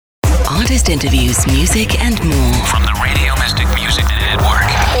artist interviews, music, and more. From the Radio Mystic Music Network.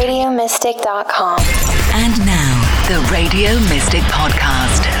 RadioMystic.com. And now, the Radio Mystic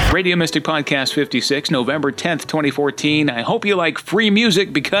Podcast. Radio Mystic Podcast 56, November 10th, 2014. I hope you like free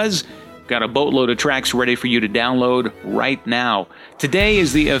music because I've got a boatload of tracks ready for you to download right now. Today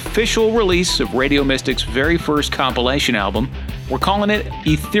is the official release of Radio Mystic's very first compilation album. We're calling it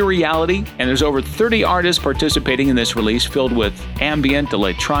Ethereality, and there's over 30 artists participating in this release filled with ambient,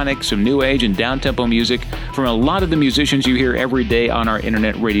 electronic, some new age, and downtempo music from a lot of the musicians you hear every day on our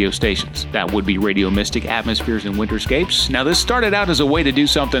internet radio stations. That would be Radio Mystic, Atmospheres, and Winterscapes. Now, this started out as a way to do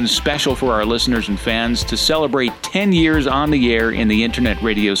something special for our listeners and fans to celebrate 10 years on the air in the internet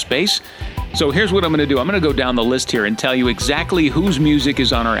radio space. So here's what I'm going to do. I'm going to go down the list here and tell you exactly whose music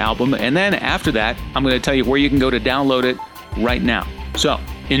is on our album, and then after that, I'm going to tell you where you can go to download it right now. So,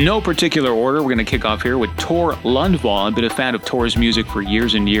 in no particular order, we're going to kick off here with Tor Lundvall. I've been a fan of Tor's music for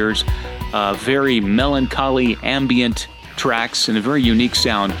years and years. Very melancholy, ambient tracks and a very unique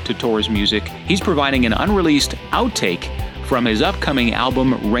sound to Tor's music. He's providing an unreleased outtake from his upcoming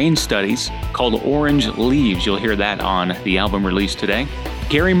album Rain Studies called Orange Leaves. You'll hear that on the album released today.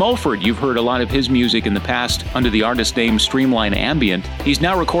 Gary Mulford, you've heard a lot of his music in the past under the artist name Streamline Ambient. He's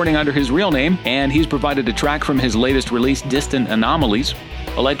now recording under his real name, and he's provided a track from his latest release, Distant Anomalies.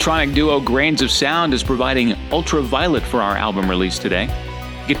 Electronic duo Grains of Sound is providing Ultraviolet for our album release today.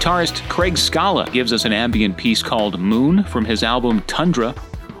 Guitarist Craig Scala gives us an ambient piece called Moon from his album Tundra.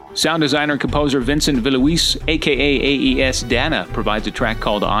 Sound designer and composer Vincent Villuis, aka AES Dana, provides a track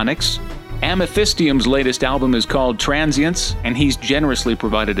called Onyx. Amethystium's latest album is called Transients, and he's generously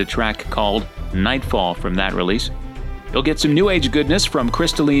provided a track called Nightfall from that release. You'll get some new age goodness from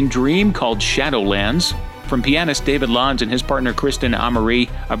Crystalline Dream called Shadowlands. From pianist David Lons and his partner Kristen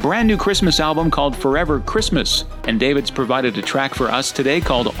Amory, a brand new Christmas album called Forever Christmas. And David's provided a track for us today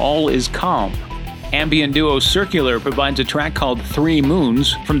called All Is Calm. Ambient duo Circular provides a track called Three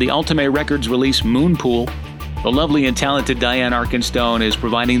Moons from the Ultimate Records release Moonpool. The lovely and talented Diane Arkenstone is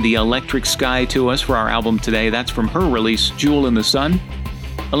providing the Electric Sky to us for our album today. That's from her release, Jewel in the Sun.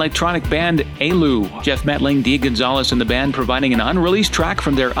 Electronic band Elu, Jeff Metling, Dee Gonzalez, and the band providing an unreleased track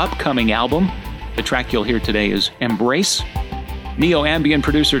from their upcoming album. The track you'll hear today is Embrace. Neo-ambient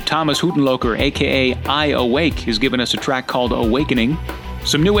producer Thomas Huttenlocher, aka I Awake, has given us a track called Awakening.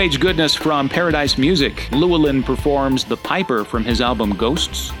 Some new age goodness from Paradise Music. Llewellyn performs The Piper from his album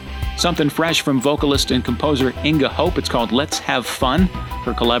Ghosts. Something fresh from vocalist and composer Inga Hope. It's called Let's Have Fun,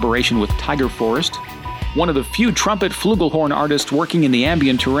 her collaboration with Tiger Forest. One of the few trumpet flugelhorn artists working in the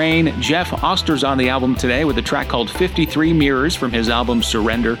ambient terrain, Jeff Oster's on the album today with a track called 53 Mirrors from his album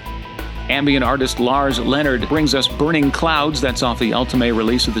Surrender. Ambient artist Lars Leonard brings us Burning Clouds, that's off the Ultimate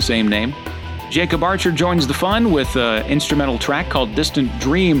release of the same name. Jacob Archer joins the fun with an instrumental track called Distant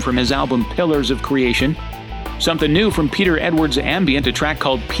Dream from his album Pillars of Creation. Something new from Peter Edwards Ambient, a track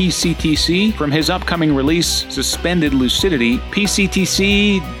called PCTC from his upcoming release, Suspended Lucidity.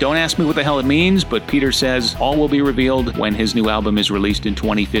 PCTC, don't ask me what the hell it means, but Peter says all will be revealed when his new album is released in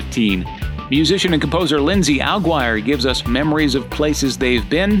 2015. Musician and composer Lindsay Alguire gives us Memories of Places They've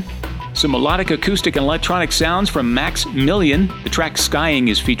Been. Some melodic acoustic and electronic sounds from Max Million. The track Skying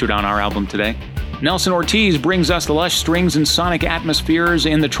is featured on our album today. Nelson Ortiz brings us the lush strings and sonic atmospheres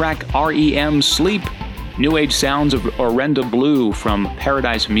in the track REM Sleep. New age sounds of Orenda Blue from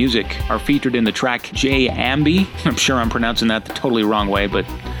Paradise Music are featured in the track J Ambi. I'm sure I'm pronouncing that the totally wrong way, but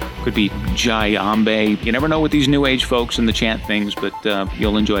could be Jai Ambe. You never know with these new age folks and the chant things, but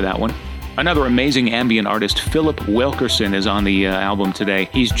you'll enjoy that one. Another amazing ambient artist, Philip Wilkerson, is on the album today.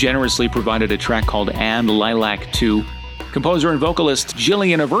 He's generously provided a track called And Lilac 2. Composer and vocalist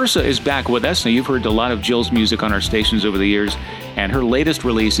Jillian Aversa is back with us. Now, you've heard a lot of Jill's music on our stations over the years, and her latest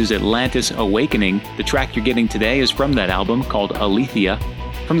release is Atlantis Awakening. The track you're getting today is from that album called Alethea.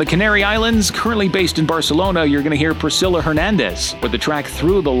 From the Canary Islands, currently based in Barcelona, you're going to heir Priscilla Hernandez with the track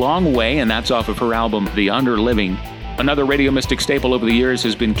Through the Long Way, and that's off of her album The Underliving. Another Radio Mystic staple over the years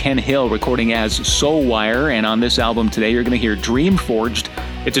has been Ken Hill recording as Soulwire, and on this album today you're going to hear Dream Forged.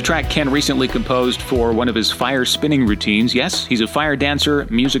 It's a track Ken recently composed for one of his fire spinning routines. Yes, he's a fire dancer,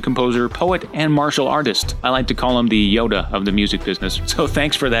 music composer, poet, and martial artist. I like to call him the Yoda of the music business. So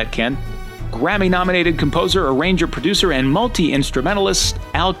thanks for that, Ken. Grammy-nominated composer, arranger, producer, and multi-instrumentalist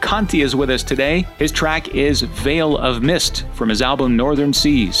Al Conti is with us today. His track is Veil of Mist from his album Northern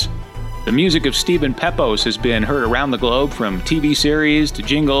Seas. The music of Stephen Pepos has been heard around the globe from TV series to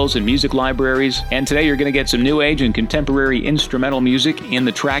jingles and music libraries. And today you're going to get some new age and contemporary instrumental music in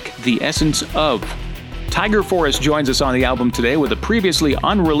the track The Essence Of. Tiger Forest joins us on the album today with a previously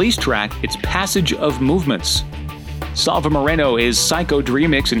unreleased track. It's Passage of Movements. Salva Moreno is Psycho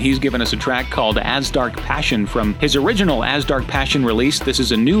Remix, and he's given us a track called As Dark Passion from his original As Dark Passion release. This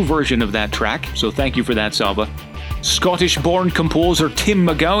is a new version of that track, so thank you for that, Salva. Scottish-born composer Tim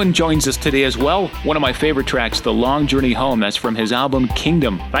McGowan joins us today as well. One of my favorite tracks, The Long Journey Home, that's from his album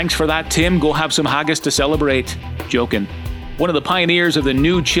Kingdom. Thanks for that, Tim. Go have some haggis to celebrate. Joking. One of the pioneers of the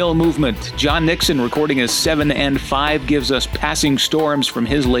new chill movement, John Nixon, recording his 7 and 5, gives us Passing Storms from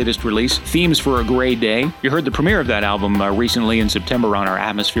his latest release, Themes for a Grey Day. You heard the premiere of that album recently in September on our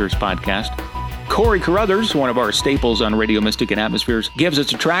Atmospheres podcast. Corey Carruthers, one of our staples on Radio Mystic and Atmospheres, gives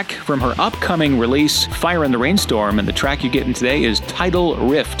us a track from her upcoming release, Fire in the Rainstorm, and the track you're getting today is Tidal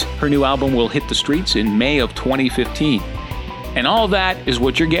Rift. Her new album will hit the streets in May of 2015. And all that is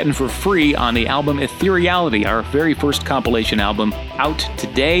what you're getting for free on the album Ethereality, our very first compilation album, out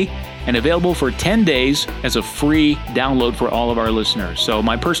today and available for 10 days as a free download for all of our listeners. So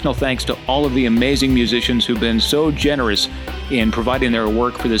my personal thanks to all of the amazing musicians who've been so generous in providing their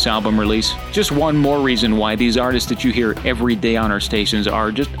work for this album release. Just one more reason why these artists that you hear every day on our stations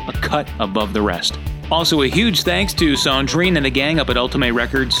are just a cut above the rest. Also, a huge thanks to Sandrine and the gang up at Ultimate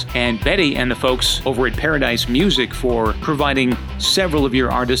Records and Betty and the folks over at Paradise Music for providing several of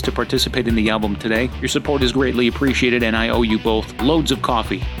your artists to participate in the album today. Your support is greatly appreciated, and I owe you both loads of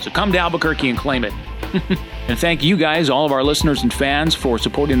coffee. So come to Albuquerque and claim it. And thank you guys, all of our listeners and fans, for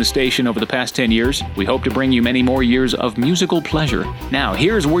supporting the station over the past 10 years. We hope to bring you many more years of musical pleasure. Now,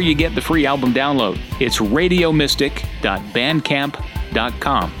 here's where you get the free album download. It's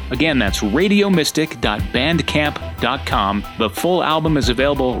RadioMystic.bandcamp.com. Again, that's RadioMystic.bandcamp.com. The full album is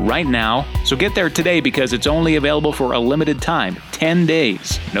available right now, so get there today because it's only available for a limited time, 10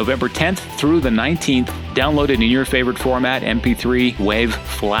 days, November 10th through the 19th. Download it in your favorite format, MP3, WAV,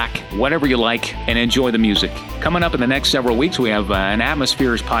 FLAC, whatever you like, and enjoy the music. Coming up in the next several weeks, we have an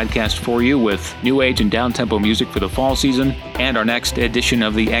Atmospheres podcast for you with new age and down-tempo music for the fall season, and our next edition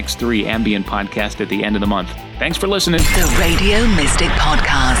of the X3 Ambient podcast at the end of the month. Thanks for listening. The Radio Mystic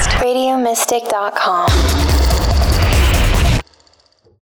Podcast. RadioMystic.com.